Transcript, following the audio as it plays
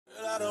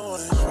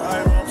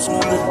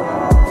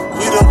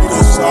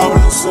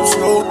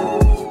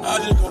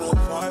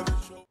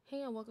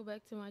Hey and welcome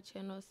back to my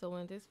channel. So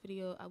in this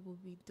video I will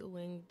be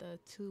doing the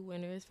 2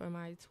 winners for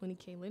my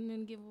 20k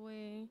linen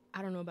giveaway.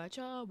 I don't know about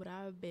y'all, but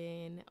I've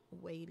been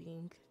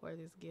waiting for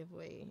this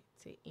giveaway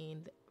to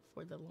end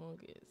for the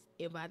longest.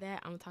 And by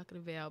that I'm talking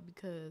about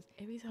because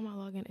every time I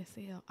log in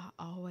SL I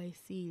always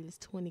see this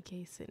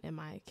 20k sitting in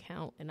my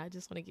account and I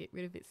just want to get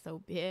rid of it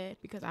so bad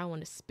because I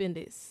want to spend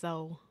it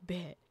so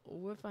bad.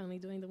 We're finally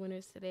doing the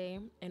winners today,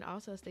 and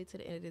also stay to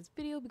the end of this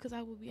video because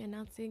I will be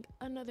announcing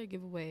another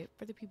giveaway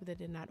for the people that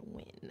did not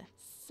win.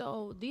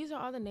 So these are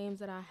all the names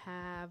that I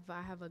have.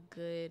 I have a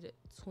good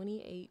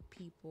 28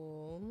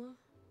 people.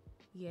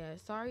 Yeah,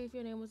 sorry if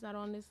your name was not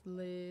on this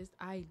list.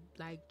 I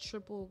like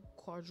triple,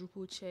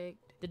 quadruple checked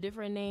the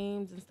different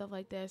names and stuff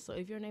like that. So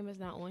if your name is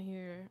not on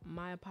here,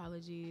 my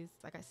apologies.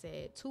 Like I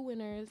said, 2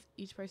 winners.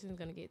 Each person is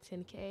gonna get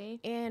 10k.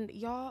 And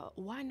y'all,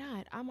 why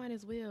not? I might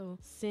as well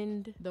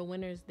send the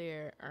winners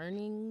their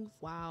earnings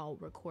while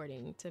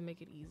recording to make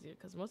it easier.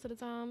 Because most of the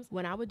times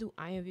when I would do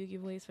IMView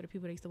giveaways for the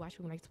people that used to watch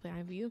me when I used to play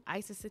IMView, I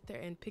used to sit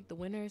there and pick the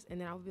winners, and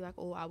then I would be like,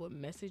 oh, I would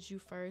message you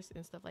first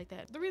and stuff like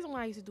that. The reason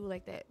why I used to do it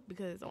like that,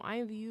 because on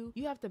IMView,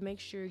 you have to make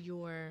sure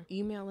your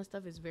email and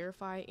stuff is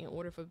verified in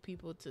order for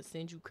people to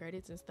send you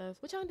credits and stuff,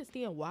 which I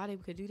understand why they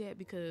could do that,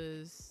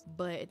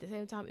 but at the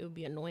same time it would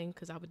be annoying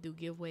because I would do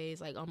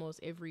giveaways like almost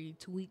every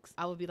 2 weeks.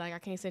 I would be like, I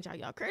can't send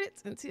y'all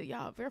credits until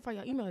y'all verify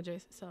your email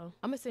address. So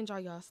I'm gonna send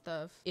y'all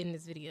stuff in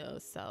this video.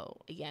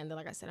 So yeah, and then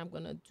like I said, I'm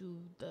gonna do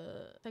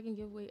the second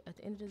giveaway at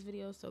the end of this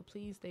video, so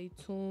please stay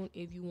tuned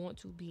if you want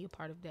to be a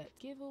part of that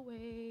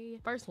giveaway.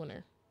 First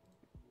winner.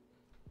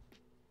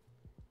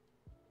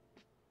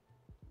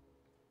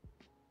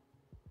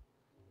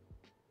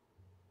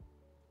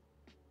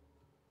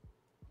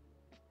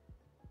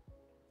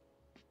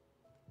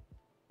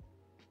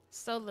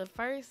 So the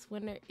first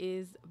winner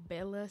is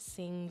Bella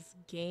Sings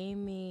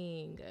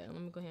Gaming.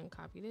 Let me go ahead and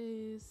copy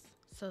this.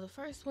 So the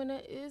first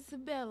winner is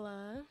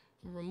Bella.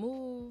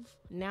 Remove.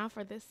 Now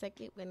for the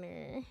second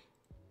winner.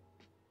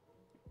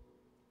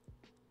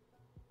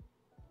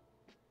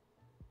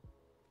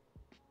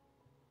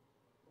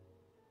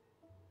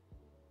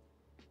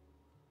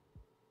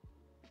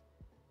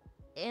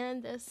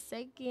 And the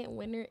second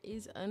winner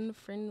is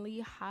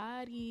Unfriendly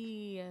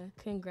Hottie.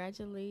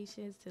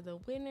 Congratulations to the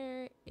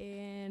winner.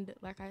 And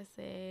like I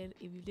said,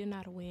 if you did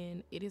not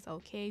win, it is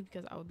okay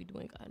because I will be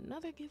doing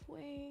another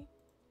giveaway.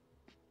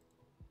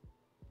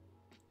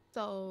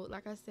 So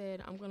like I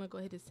said, I'm gonna go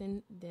ahead and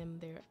send them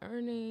their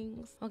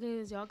earnings. Okay,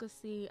 as y'all can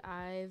see,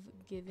 I've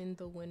given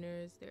the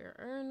winners their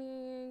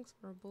earnings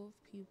for both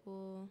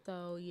people.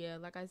 So yeah,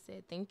 like I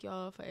said, thank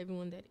y'all for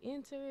everyone that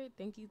entered.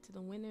 Thank you to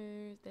the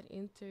winners that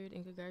entered,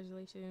 and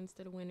congratulations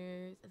to the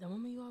winners. The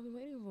moment you all been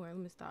waiting for. Let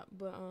me stop.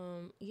 But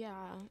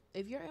yeah,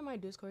 if you're in my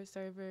Discord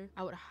server,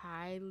 I would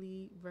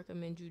highly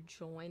recommend you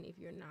join if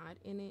you're not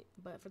in it.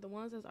 But for the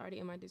ones that's already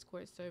in my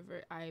Discord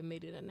server, I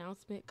made an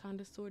announcement kind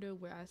of sort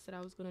of where I said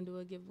I was gonna do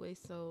a giveaway.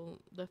 So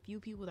the few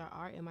people that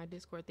are in my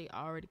Discord, they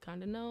already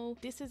kind of know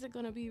this isn't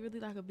gonna be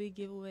really like a big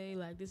giveaway.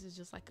 Like, this is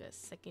just like a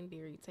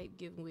secondary type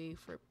giveaway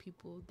for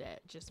people that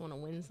just want to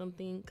win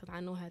something, because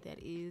I know how that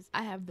is.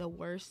 I have the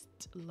worst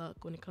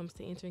luck when it comes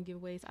to entering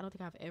giveaways. I don't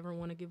think I've ever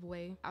won a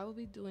giveaway. I will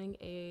be doing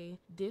a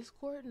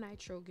Discord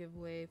Nitro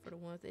giveaway for the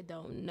ones that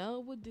don't know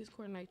what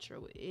Discord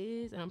Nitro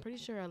is, and I'm pretty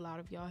sure a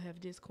lot of y'all have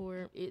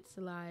Discord. It's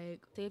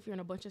like, say if you're in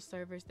a bunch of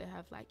servers that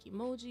have like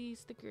emoji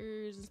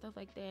stickers and stuff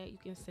like that, you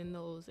can send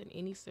those in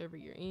any server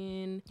you're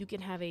in. You can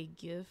have a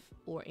GIF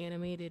or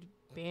animated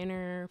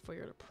banner for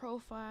your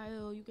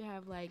profile. You can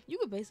have like, you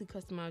could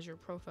basically customize your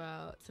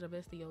profile to the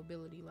best of your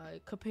ability,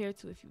 like compared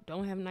to if you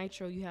don't have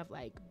Nitro, you have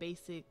like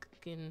basic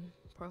and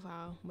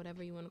profile,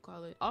 whatever you want to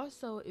call it.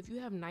 Also, if you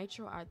have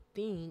Nitro, I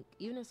think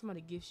even if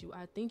somebody gives you,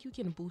 I think you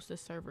can boost the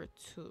server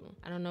too.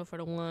 I don't know for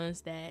the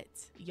ones that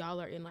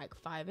y'all are in like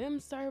 5M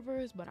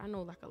servers, but I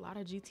know like a lot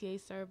of GTA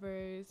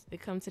servers, they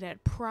come to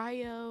that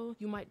prio.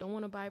 You might don't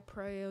want to buy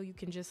prio, you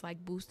can just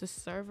like boost the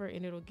server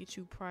and it'll get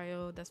you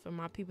prio. That's for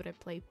my people that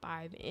play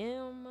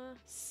 5M.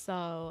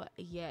 So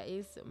yeah,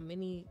 it's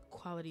many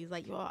qualities.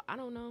 Like, y'all, I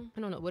don't know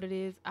what it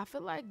is. I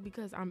feel like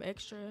because I'm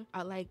extra,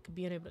 I like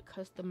being able to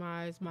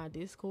customize my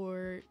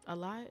Discord a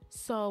lot.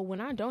 So when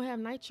I don't have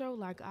Nitro,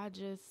 like, I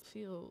just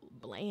feel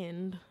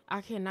bland. I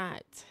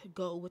cannot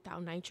go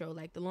without Nitro.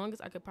 Like, the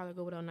longest I could probably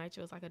go without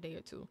Nitro is like a day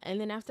or 2, and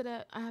then after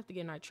that I have to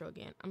get Nitro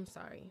again. I'm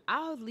sorry.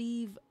 I'll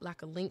leave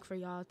like a link for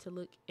y'all to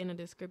look in the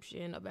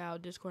description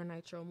about Discord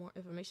Nitro, more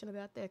information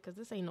about that, because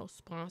this ain't no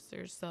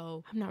sponsor,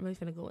 so I'm not really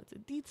gonna go into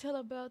detail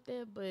about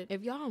that. But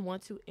if y'all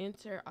want to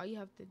enter, all you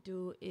have to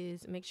do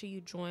is make sure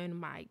you join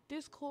my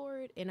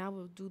Discord, and I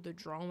will do the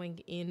drawing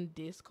in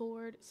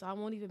Discord. So I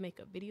won't even make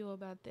a video know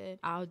about that,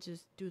 I'll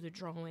just do the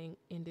drawing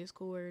in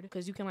Discord,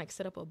 because you can like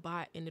set up a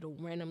bot and it'll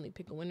randomly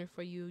pick a winner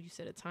for you. You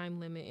set a time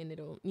limit and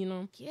it'll, you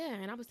know. Yeah,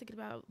 and I was thinking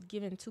about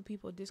giving 2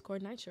 people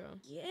Discord Nitro.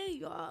 Yeah,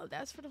 y'all,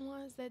 that's for the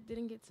ones that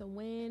didn't get to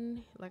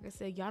win. Like I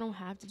said, y'all don't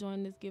have to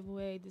join this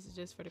giveaway. This is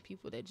just for the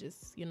people that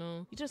just, you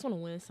know, you just want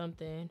to win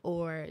something.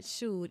 Or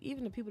shoot,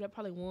 even the people that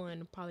probably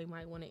won probably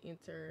might want to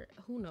enter.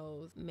 Who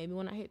knows? Maybe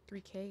when I hit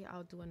 3K,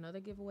 I'll do another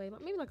giveaway.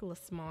 Maybe like a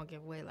little small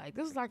giveaway. Like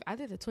this is like, I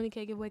did the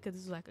 20K giveaway because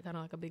this is like kind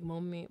of like a big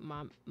moment,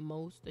 my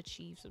most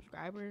achieved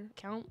subscriber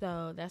count.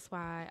 So that's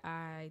why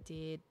I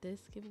did this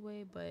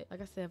giveaway. But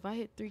like I said, if I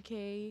hit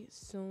 3K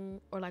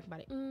soon, or like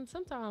by the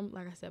sometime,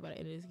 like I said, by the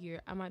end of this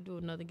year, I might do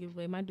another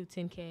giveaway. Might do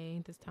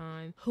 10K this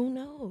time. Who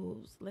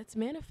knows? Let's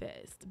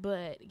manifest.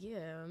 But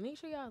yeah, make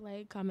sure y'all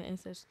like, comment, and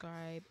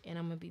subscribe, and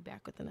I'm gonna be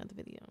back with another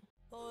video.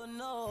 Oh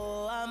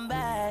no, I'm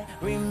back.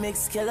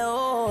 Remix killer,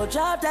 oh,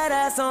 drop that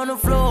ass on the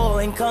floor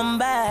and come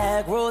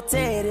back.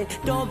 Rotate it.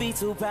 Don't be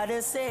too proud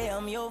to say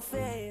I'm your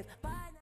fave.